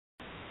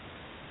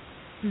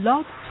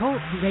Blog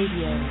Talk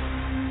Radio.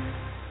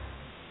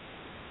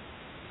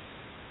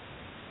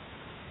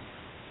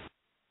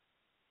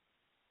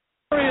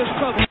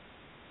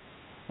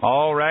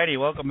 All righty,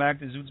 welcome back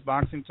to Zutes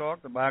Boxing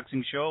Talk, the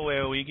boxing show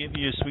where we give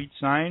you a sweet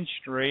science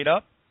straight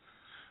up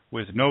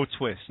with no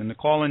twist. And the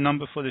call-in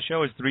number for the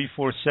show is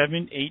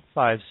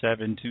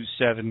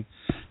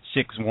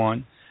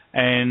 347-857-2761.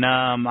 And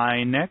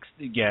my next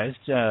guest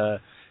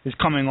is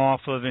coming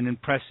off of an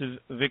impressive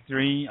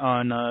victory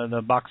on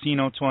the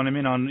Boxcino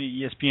tournament on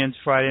ESPN's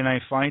Friday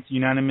Night Fights,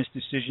 unanimous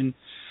decision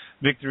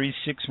victory,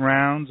 6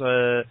 rounds.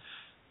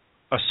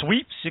 A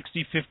sweep,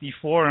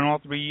 60-54, and all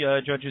three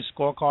judges'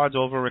 scorecards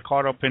over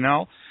Ricardo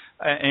Pinell,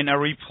 and a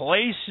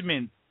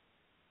replacement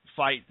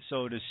fight,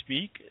 so to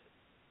speak,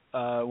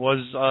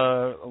 was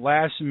a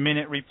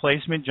last-minute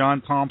replacement,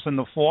 John Thompson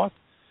IV.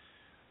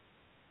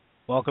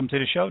 Welcome to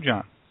the show,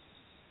 John.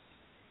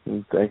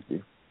 Thank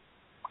you.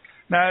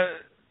 Now,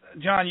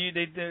 John,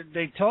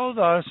 they told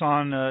us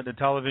on the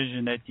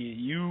television that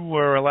you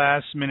were a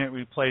last-minute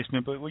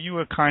replacement, but you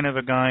were kind of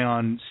a guy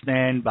on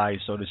standby,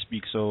 so to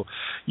speak, so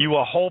you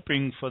were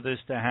hoping for this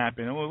to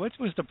happen. What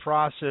was the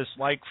process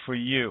like for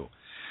you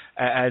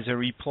as a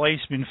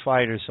replacement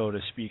fighter, so to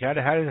speak?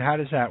 How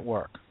does that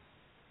work?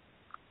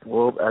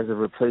 Well, as a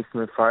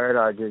replacement fighter,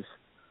 I'm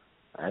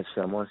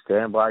on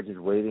standby, just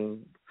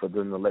waiting for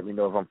them to let me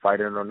know if I'm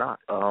fighting or not.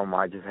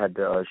 I just had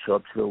to show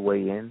up to the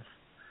weigh-ins.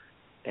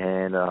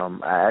 And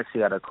I actually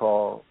got a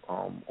call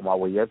on my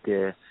way up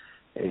there,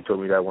 and he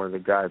told me that one of the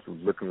guys was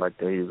looking like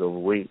that he was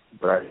overweight,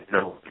 but I didn't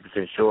know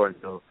 100% sure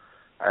until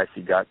I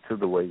actually got to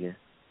the weigh-in.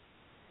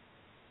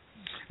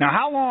 Now,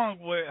 how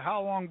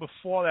long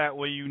before that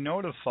were you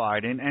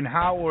notified, and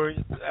how were,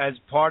 as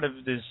part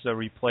of this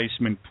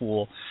replacement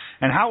pool,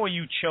 and how were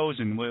you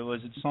chosen?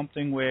 Was it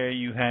something where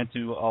you had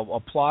to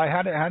apply?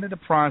 How did the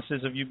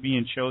process of you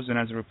being chosen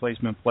as a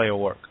replacement player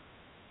work?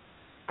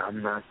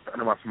 I'm not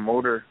under my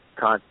promoter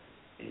contract.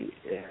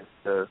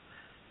 As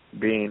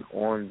being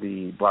on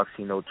the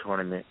Boxcino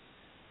tournament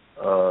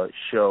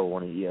show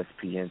on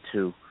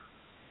ESPN2,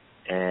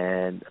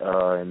 and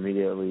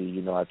immediately,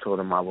 I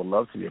told him I would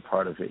love to be a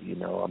part of it.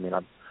 I'm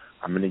in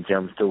the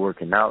gym still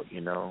working out.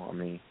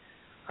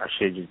 I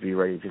should just be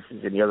ready just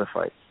as any other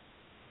fight.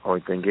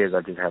 Only thing is,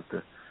 I just have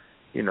to,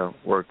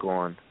 work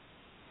on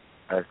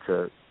as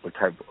to what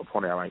type of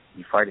opponent I might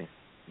be fighting.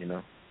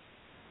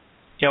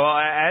 Yeah, well,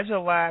 as a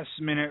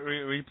last-minute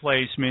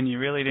replacement, you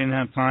really didn't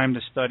have time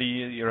to study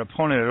your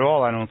opponent at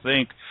all, I don't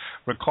think,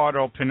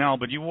 Ricardo Pinell.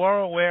 But you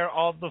were aware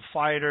of the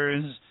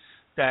fighters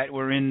that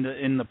were in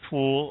the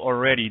pool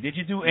already. Did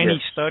you do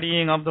any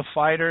studying of the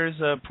fighters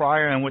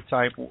prior, and what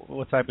type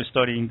of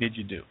studying did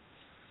you do?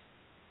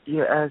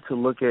 Yeah, I had to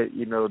look at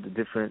the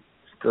different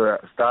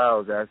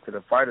styles as to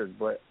the fighters,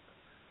 but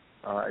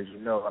as you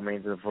know,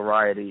 the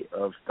variety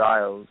of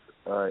styles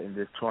in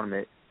this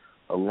tournament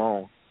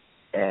alone.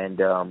 And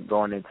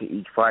going into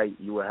each fight,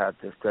 you would have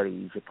to study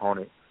each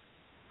opponent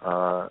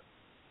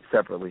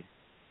separately.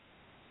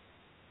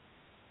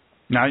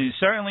 Now, you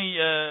certainly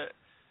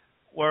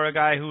were a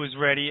guy who was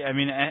ready.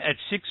 At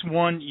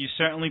 6'1", you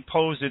certainly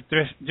posed a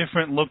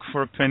different look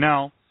for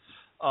Pinell.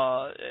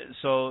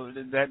 So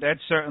that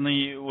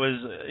certainly was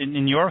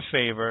in your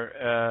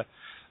favor.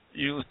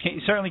 You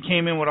certainly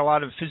came in with a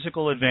lot of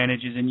physical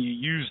advantages, and you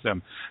used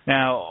them.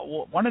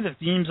 Now, one of the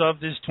themes of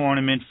this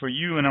tournament for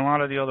you and a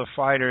lot of the other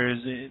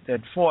fighters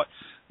that fought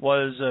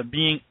was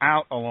being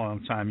out a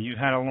long time. You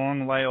had a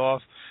long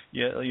layoff.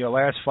 Your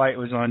last fight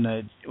was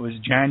was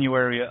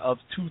January of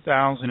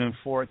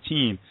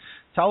 2014.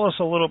 Tell us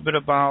a little bit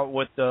about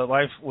what the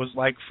life was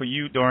like for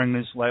you during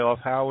this layoff.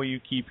 How were you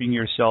keeping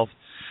yourself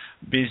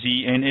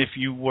busy, and if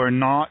you were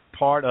not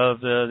part of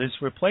this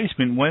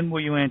replacement, when were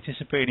you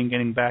anticipating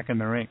getting back in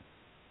the ring?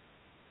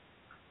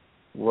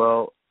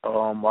 Well, I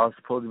was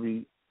supposed to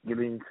be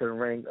getting to the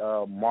ring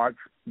March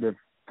the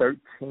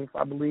 13th,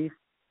 I believe.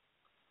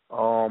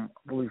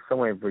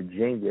 Somewhere in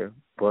Virginia,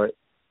 but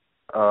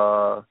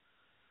I've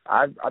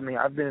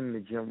been in the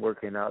gym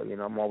working out.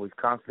 I'm always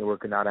constantly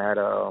working out. I had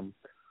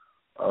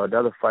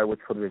another fight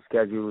which was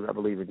scheduled, I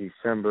believe, in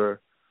December,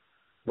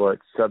 but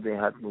something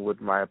happened with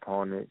my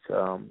opponents.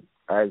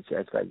 I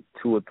had like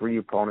 2 or 3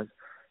 opponents,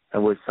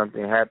 in which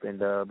something happened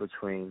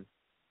between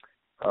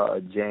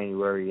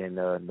January and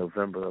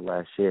November of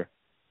last year.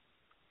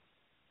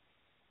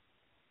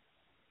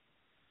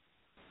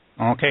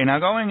 Okay, now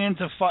going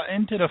into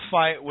the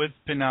fight with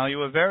Pinell, you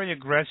were very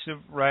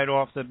aggressive right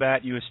off the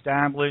bat. You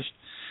established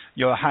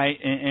your height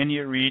and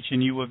your reach,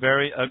 and you were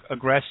very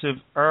aggressive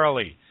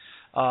early.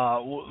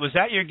 Was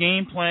that your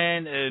game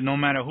plan, no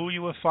matter who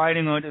you were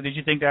fighting, or did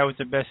you think that was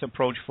the best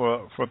approach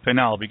for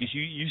Pinell? Because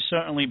you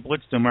certainly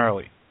blitzed him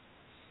early.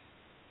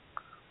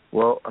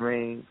 Well,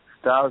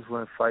 styles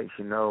win fights,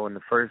 In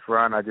the first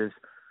round, I just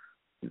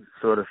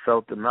sort of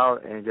felt him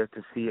out and just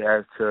to see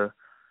as to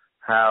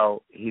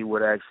how he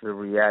would actually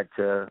react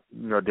to,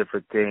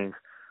 different things.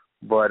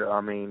 But,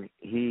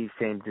 he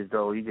seemed as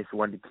though he just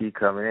wanted to keep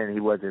coming in. He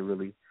wasn't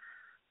really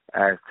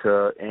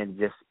and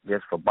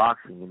just for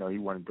boxing, he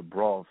wanted to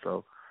brawl.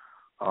 So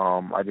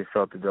I just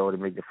felt as though it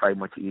would make the fight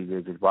much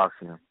easier just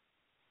boxing him.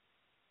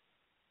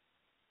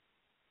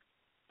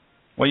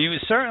 Well, you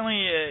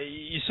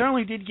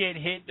certainly did get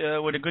hit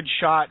with a good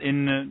shot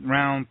in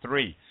round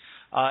 3,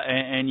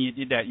 and you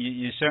did that.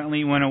 You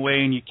certainly went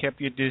away and you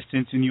kept your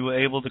distance, and you were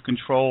able to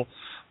control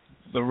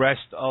the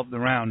rest of the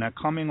round. Now,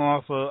 coming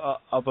off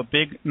of a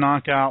big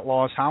knockout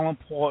loss, how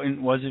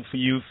important was it for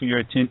you for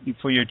your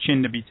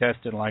chin to be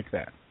tested like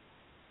that?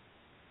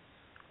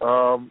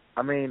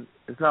 I mean,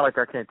 it's not like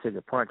I can't take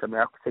a punch. I mean,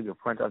 I can take a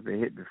punch. I've been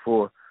hit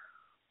before.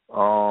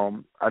 I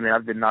mean,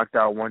 I've been knocked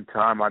out one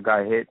time. I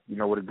got hit,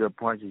 with a good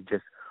punch. It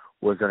just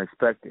was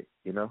unexpected,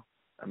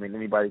 I mean,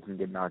 anybody can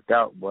get knocked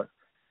out, but,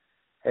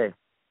 hey,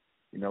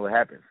 it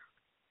happens.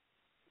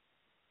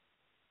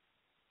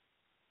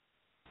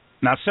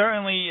 Now,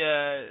 certainly,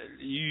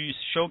 you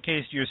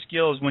showcased your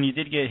skills when you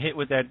did get hit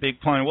with that big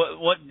punch.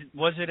 What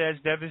was it as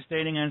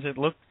devastating as it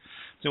looked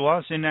to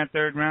us in that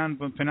third round?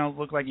 When Pinnell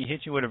looked like he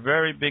hit you with a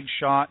very big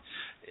shot.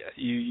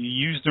 You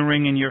used the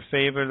ring in your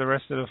favor the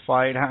rest of the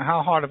fight.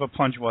 How hard of a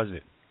punch was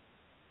it?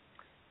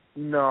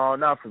 No,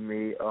 not for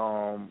me.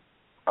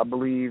 I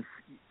believe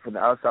from the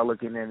outside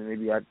looking in,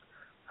 maybe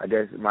I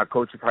guess my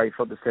coach probably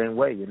felt the same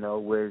way,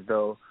 whereas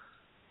though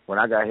when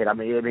I got hit, I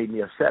mean, it made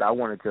me upset. I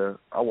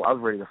was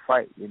ready to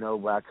fight,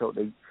 but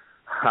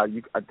I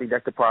think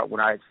that's the part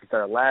when I actually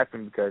started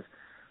laughing because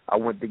I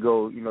went to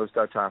go,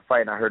 start trying to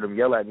fight, and I heard them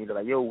yell at me. They're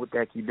like, yo, what the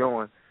heck you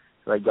doing?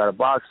 So you got to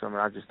box them,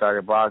 and I just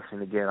started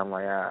boxing again. I'm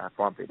like, I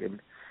pump it,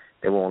 and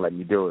they won't let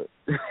me do it.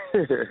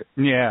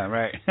 Yeah,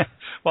 right.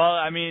 Well,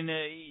 I mean,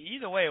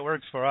 either way it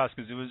works for us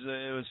because it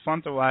was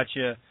fun to watch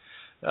you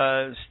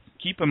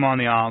keep him on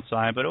the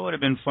outside, but it would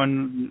have been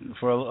fun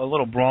for a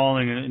little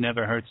brawling. It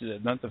never hurts,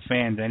 not the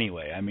fans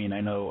anyway. I mean,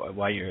 I know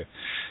why your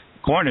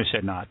corner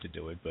said not to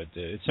do it, but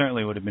it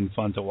certainly would have been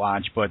fun to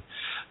watch. But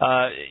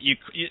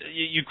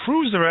you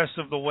cruised the rest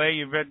of the way.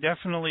 You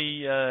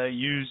definitely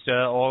used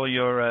all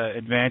your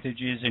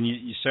advantages, and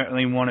you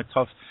certainly won a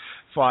tough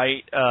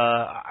fight.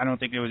 I don't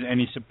think there was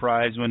any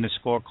surprise when the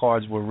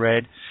scorecards were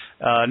read.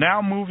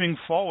 Now moving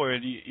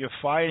forward, you're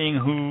fighting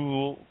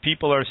who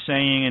people are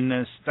saying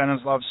in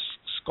Stanislav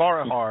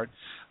Skarhard,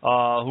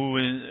 who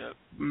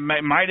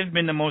might have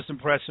been the most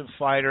impressive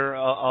fighter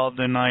of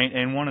the night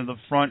and one of the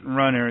front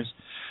runners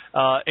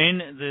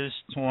in this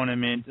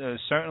tournament.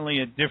 Certainly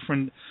a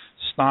different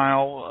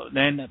style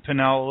than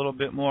Pinnell, a little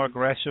bit more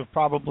aggressive,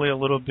 probably a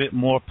little bit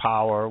more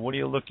power. What are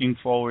you looking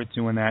forward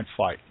to in that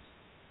fight?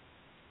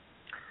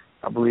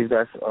 I believe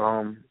that's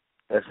an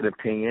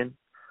opinion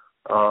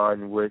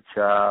in which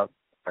I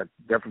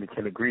definitely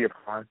can agree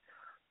upon.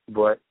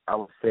 But I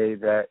would say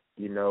that,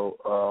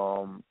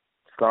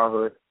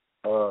 Skarhard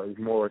is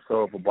more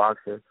so of a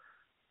boxer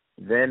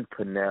than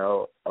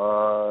Pinnell.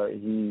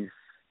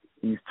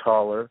 He's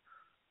taller.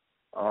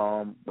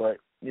 But,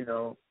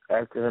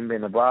 after him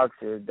being a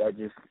boxer, that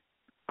just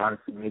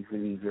honestly makes it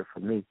easier for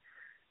me,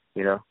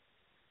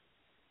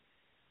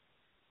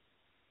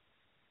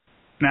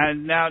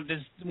 Now,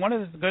 one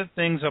of the good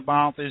things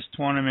about this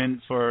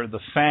tournament for the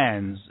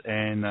fans,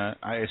 and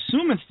I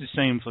assume it's the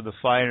same for the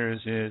fighters,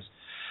 is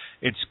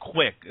it's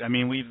quick. I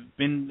mean, we've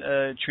been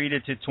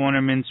treated to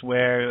tournaments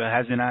where it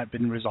has not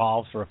been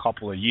resolved for a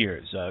couple of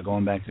years,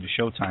 going back to the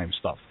Showtime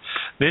stuff.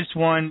 This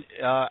one,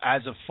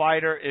 as a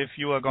fighter, if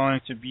you are going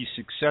to be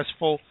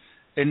successful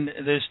in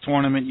this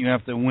tournament, you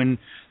have to win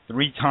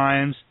 3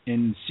 times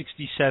in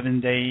 67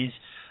 days.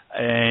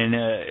 And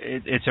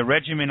it's a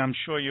regimen I'm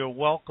sure you're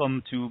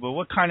welcome to, but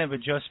what kind of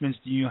adjustments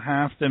do you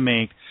have to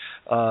make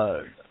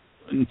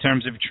in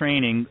terms of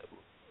training,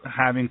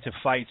 having to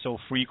fight so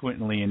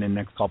frequently in the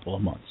next couple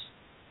of months?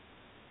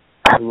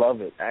 I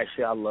love it.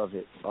 Actually, I love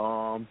it.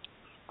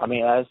 I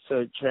mean, as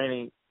to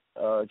training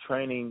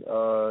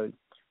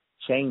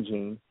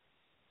changing,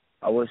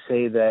 I would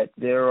say that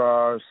there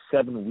are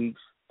 7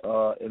 weeks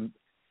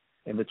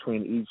in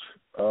between each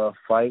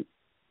fight.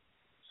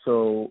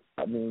 So,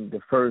 I mean,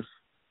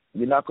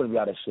 you're not going to be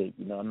out of shape.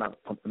 I'm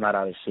not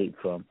out of shape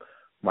from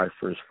my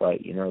first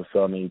fight.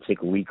 So I mean, you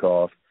take a week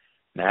off,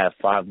 and I have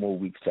 5 more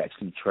weeks to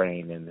actually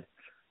train, and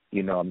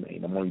I'm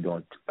only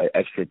doing an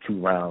extra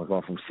 2 rounds,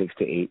 going from 6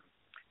 to 8.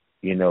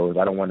 I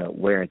don't want to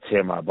wear and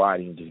tear my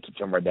body and just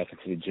jump right back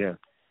into the gym.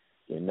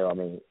 I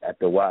mean,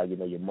 after a while,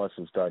 your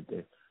muscles start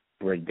to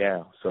break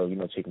down. So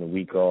taking a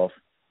week off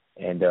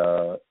and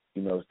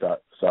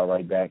start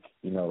right back.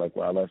 Like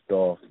where I left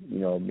off.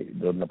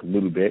 Building up a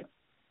little bit.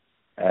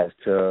 As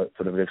to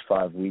for the next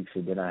 5 weeks,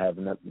 and then I have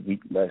another week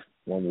left,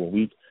 1 more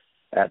week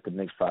after the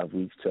next 5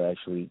 weeks to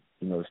actually,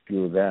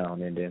 scale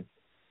down, and then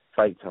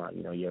fight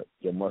time.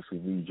 Your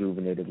muscles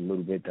rejuvenated a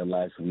little bit that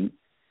last week,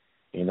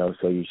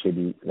 so you should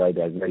be right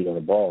as ready on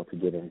the ball to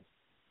get in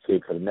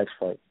shape for the next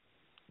fight.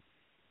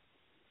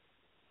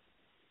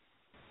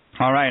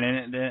 All right,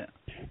 and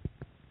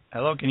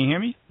hello, can you hear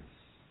me?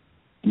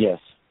 Yes.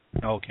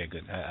 Okay,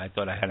 good. I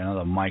thought I had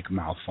another mic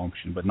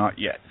malfunction, but not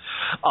yet.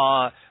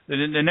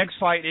 The next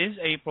fight is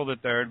April the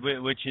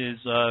 3rd, which is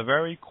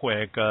very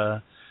quick. I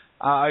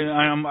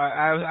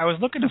was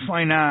looking to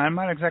find out. I'm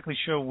not exactly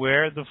sure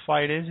where the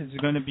fight is. Is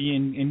it going to be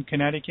in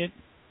Connecticut?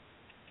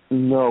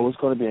 No, it's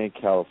going to be in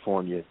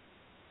California.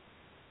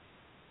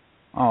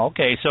 Oh,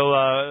 okay. So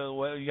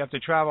well, you have to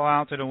travel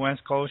out to the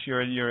West Coast.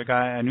 You're a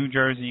guy, a New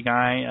Jersey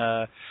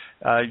guy.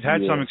 You've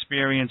had some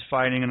experience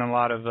fighting in a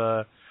lot of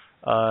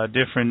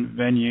different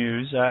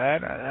venues.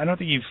 I don't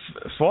think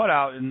you've fought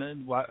out in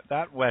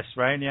that West,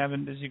 right? You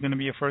haven't. Is it going to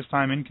be your first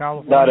time in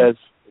California?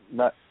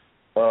 Not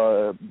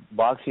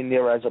boxing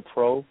there as a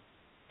pro.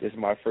 This is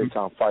my first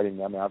time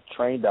fighting. I mean, I've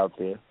trained out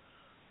there.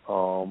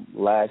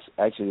 Last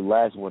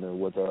winter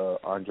with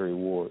Andre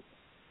Ward,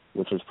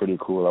 which was pretty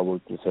cool. I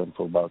worked with him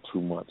for about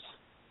 2 months.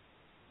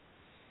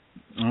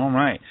 All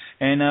right.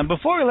 And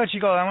before we let you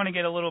go, I want to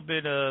get a little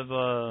bit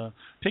of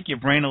pick your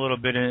brain a little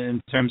bit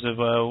in terms of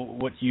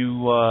what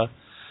you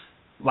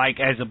like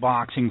as a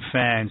boxing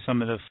fan.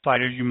 Some of the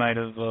fighters you might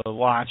have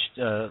watched,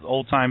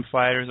 old-time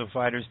fighters or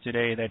fighters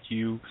today that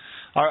you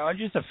are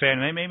just a fan.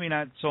 Maybe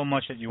not so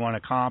much that you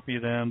want to copy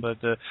them, but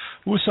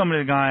who are some of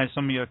the guys,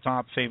 some of your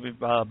top favorite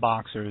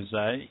boxers?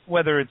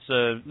 Whether it's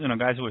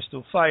guys who are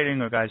still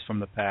fighting or guys from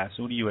the past.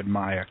 Who do you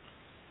admire?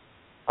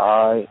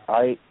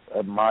 I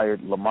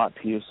admired Lamont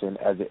Pearson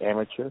as an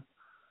amateur.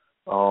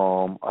 I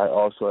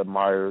also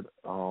admired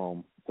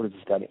what is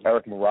this guy?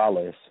 Eric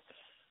Morales.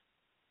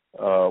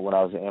 When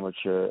I was an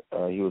amateur,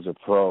 he was a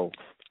pro.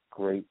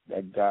 Great,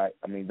 that guy.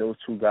 I mean, those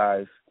two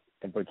guys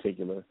in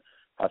particular,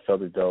 I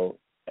felt as though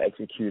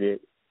executed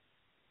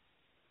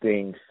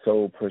things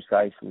so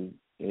precisely.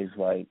 It's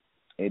like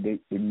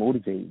it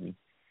motivated me.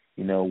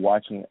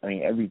 Watching. I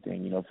mean,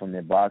 everything. From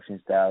their boxing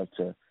style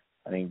to,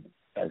 I mean,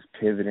 as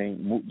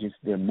pivoting, just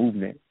their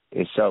movement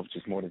itself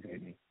just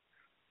motivated me.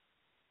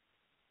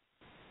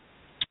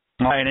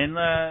 All right, and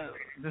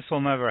this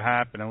will never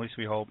happen, at least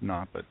we hope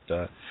not, but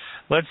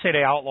let's say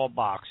they outlaw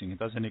boxing. It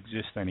doesn't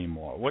exist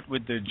anymore. What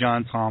would the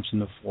John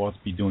Thompson IV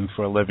be doing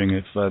for a living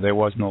if there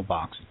was no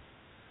boxing?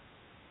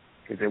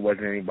 If there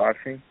wasn't any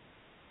boxing?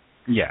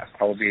 Yes.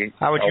 How would you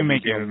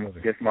make your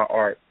living? Just my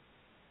art.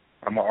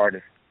 I'm an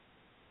artist.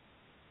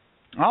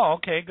 Oh,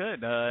 okay,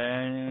 good.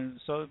 And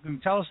so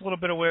tell us a little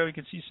bit of where we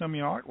can see some of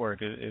your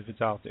artwork if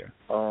it's out there.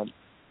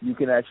 You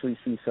can actually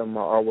see some of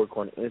my artwork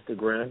on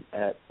Instagram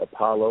at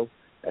Apollo.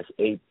 That's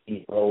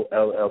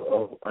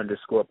APOLLO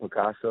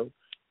 _Picasso,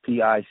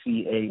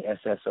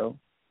 PICASSO.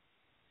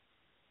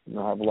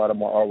 I have a lot of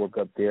my artwork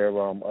up there.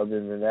 Other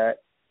than that,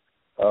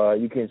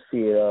 you can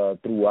see it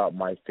throughout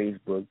my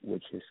Facebook,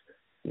 which is,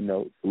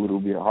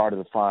 it'll be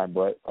harder to find,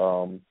 but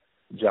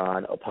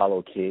John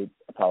Apollo Kid.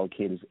 Apollo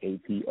Kid is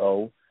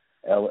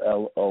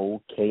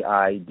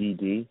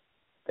APOLLOKIDD.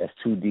 That's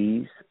 2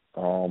 D's.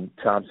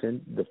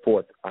 Thompson, the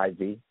 4th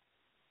IV.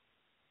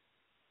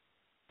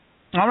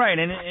 All right,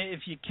 and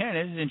if you can,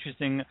 this is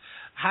interesting.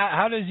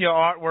 How does your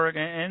artwork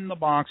and the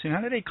boxing,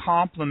 how do they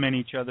complement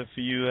each other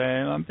for you?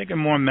 I'm thinking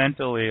more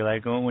mentally,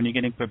 like when you're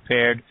getting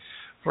prepared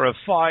for a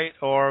fight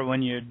or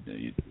when you're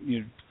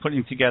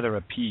putting together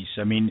a piece.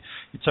 I mean,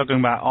 you're talking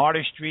about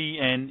artistry,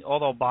 and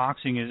although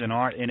boxing is an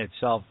art in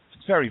itself,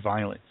 it's very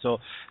violent. So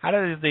how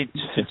do the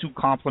two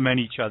complement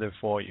each other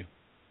for you?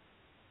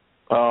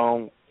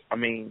 I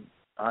mean,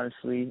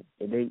 honestly,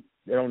 they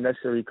don't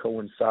necessarily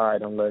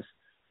coincide unless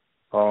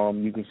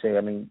you can say,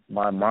 I mean,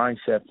 my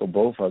mindset for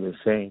both are the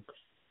same.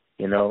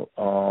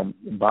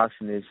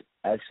 Boxing is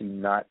actually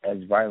not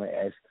as violent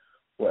as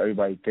what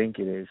everybody think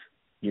it is.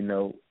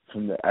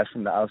 From the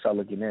outside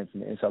looking in,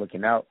 from the inside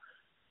looking out,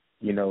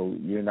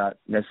 you're not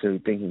necessarily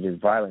thinking just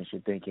violence.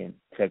 You're thinking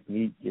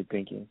technique. You're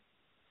thinking,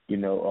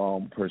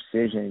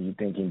 precision. You're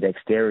thinking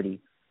dexterity.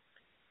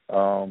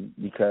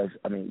 Because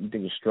I mean, you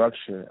think of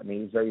structure. I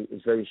mean,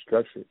 it's very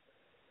structured.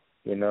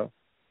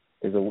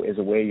 There's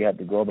a way you have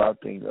to go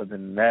about things. Other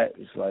than that,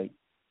 it's like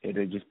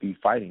it'll just be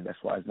fighting.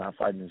 That's why it's not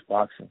fighting, it's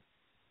boxing.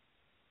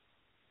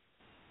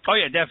 Oh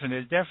yeah, definitely.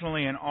 There's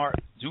definitely an art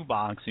to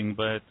boxing,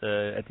 but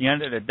at the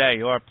end of the day,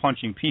 you are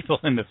punching people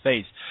in the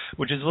face,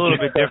 which is a little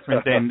bit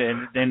different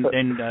than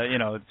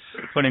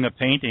putting a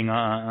painting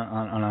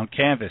on a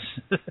canvas.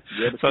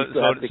 Yeah, so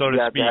to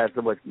speak.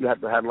 You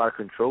have to have a lot of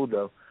control,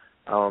 though.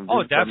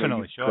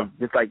 Definitely, sure.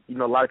 Just like a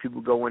lot of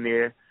people go in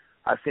there.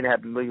 I've seen it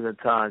happen millions of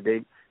times.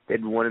 They'd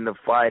be winning the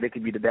fight. They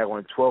could be the back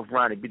on the 12th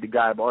round. They beat the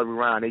guy up every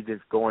round. They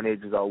just go in there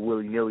just all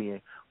willy-nilly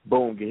and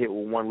boom, get hit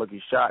with one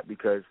lucky shot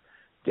because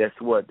guess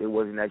what? They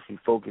wasn't actually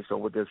focused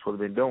on what they're supposed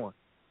to be doing.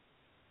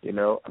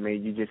 I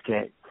mean, you just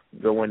can't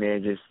go in there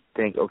and just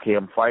think, okay,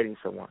 I'm fighting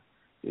someone.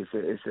 It's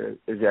a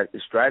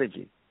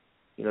strategy.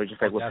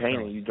 Just like with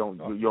painting, you don't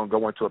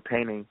go into a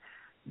painting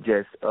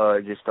just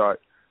start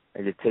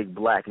and just take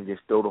black and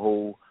just throw it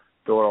all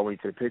the way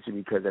to the picture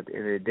because at the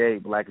end of the day,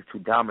 black is too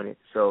dominant.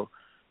 So,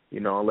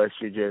 unless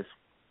you're just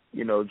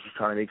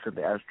trying to make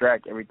something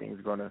abstract, everything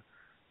is gonna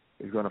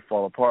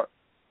fall apart.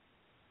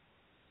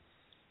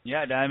 Yeah,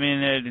 I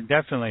mean,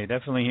 definitely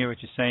hear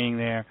what you're saying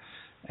there.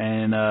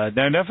 And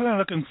they're definitely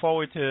looking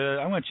forward to.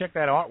 I'm going to check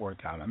that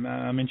artwork out.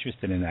 I'm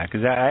interested in that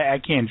because I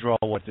can't draw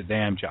what the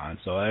damn, John.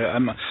 So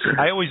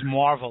I always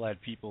marvel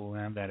at people who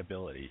have that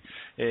ability.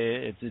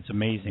 It's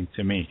amazing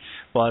to me.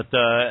 But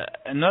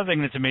another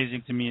thing that's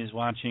amazing to me is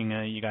watching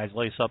you guys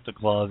lace up the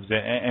gloves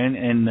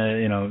and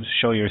you know,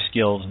 show your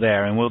skills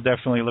there. And we'll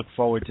definitely look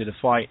forward to the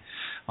fight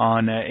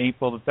on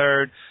April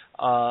the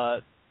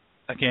 3rd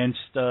against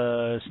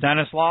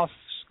Stanislav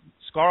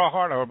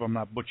Skarahart. I hope I'm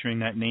not butchering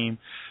that name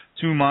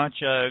too much.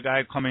 A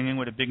guy coming in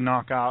with a big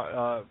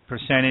knockout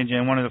percentage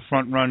and one of the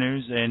front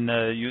runners, and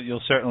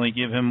you'll certainly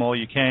give him all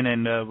you can.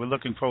 And we're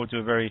looking forward to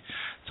a very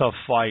tough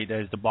fight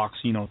as the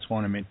Boxcino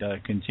tournament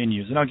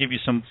continues. And I'll give you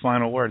some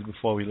final words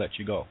before we let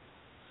you go.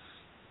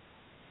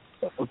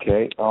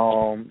 Okay.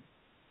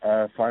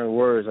 Final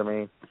words. I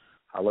mean,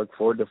 I look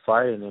forward to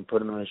fighting and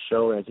putting on a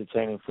show,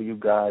 entertaining for you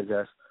guys.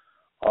 That's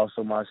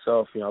also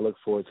myself. You know, I look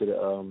forward to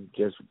the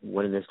just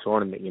winning this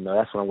tournament. You know,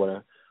 that's what I'm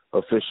gonna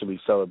officially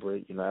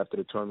celebrate, you know, after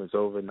the tournament's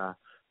over and I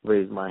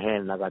raised my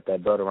hand and I got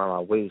that belt around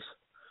my waist.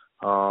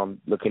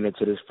 Looking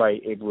into this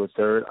fight, April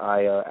 3rd,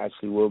 I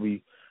actually will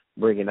be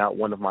bringing out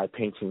one of my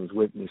paintings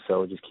with me,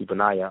 so just keep an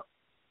eye out.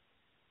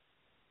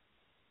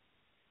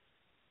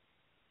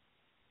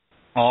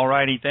 All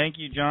righty. Thank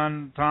you,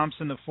 John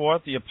Thompson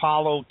IV, the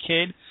Apollo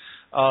Kid.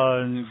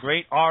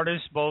 Great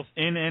artist both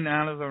in and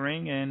out of the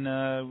ring,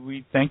 and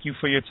we thank you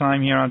for your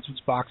time here on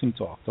Zutes Boxing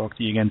Talk. Talk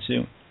to you again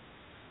soon.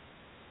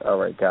 All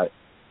right, got it.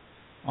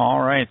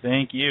 All right,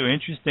 thank you.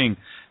 Interesting.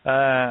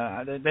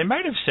 They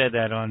might have said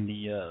that on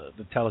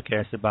the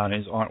telecast about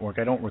his artwork.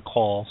 I don't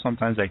recall.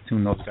 Sometimes I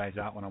tune those guys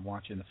out when I'm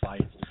watching the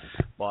fights.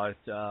 But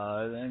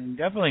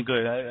definitely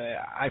good.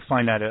 I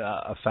find that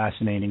a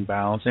fascinating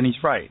balance. And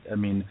he's right. I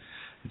mean,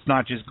 it's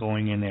not just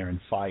going in there and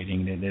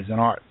fighting. There's an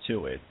art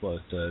to it, but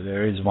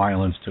there is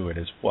violence to it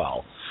as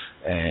well.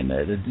 And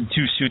the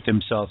two suit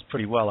themselves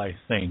pretty well, I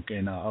think.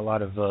 And a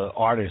lot of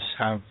artists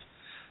have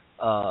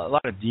a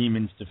lot of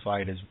demons to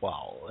fight as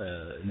well,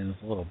 and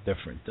it's a little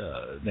different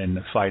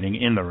than fighting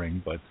in the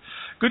ring, but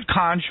good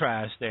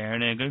contrast there,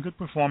 and a good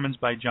performance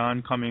by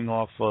John coming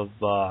off of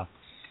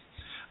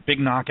big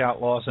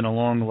knockout loss and a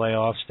long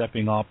layoff,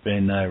 stepping up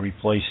and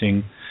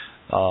replacing,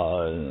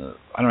 I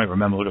don't even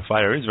remember who the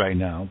fighter is right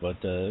now, but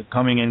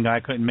coming in,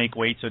 guy couldn't make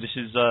weight, so this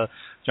is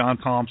John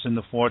Thompson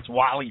IV's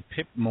Wally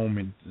Pipp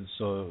moment,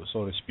 so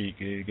to speak.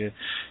 He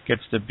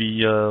gets to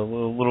be a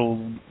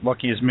little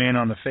luckiest man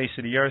on the face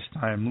of the earth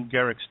time, Lou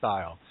Gehrig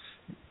style,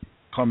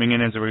 coming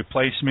in as a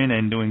replacement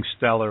and doing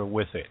stellar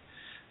with it.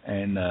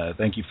 And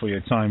thank you for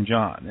your time,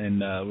 John.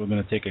 And we're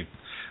going to take a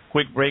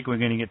quick break. We're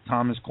going to get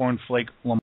Thomas Cornflake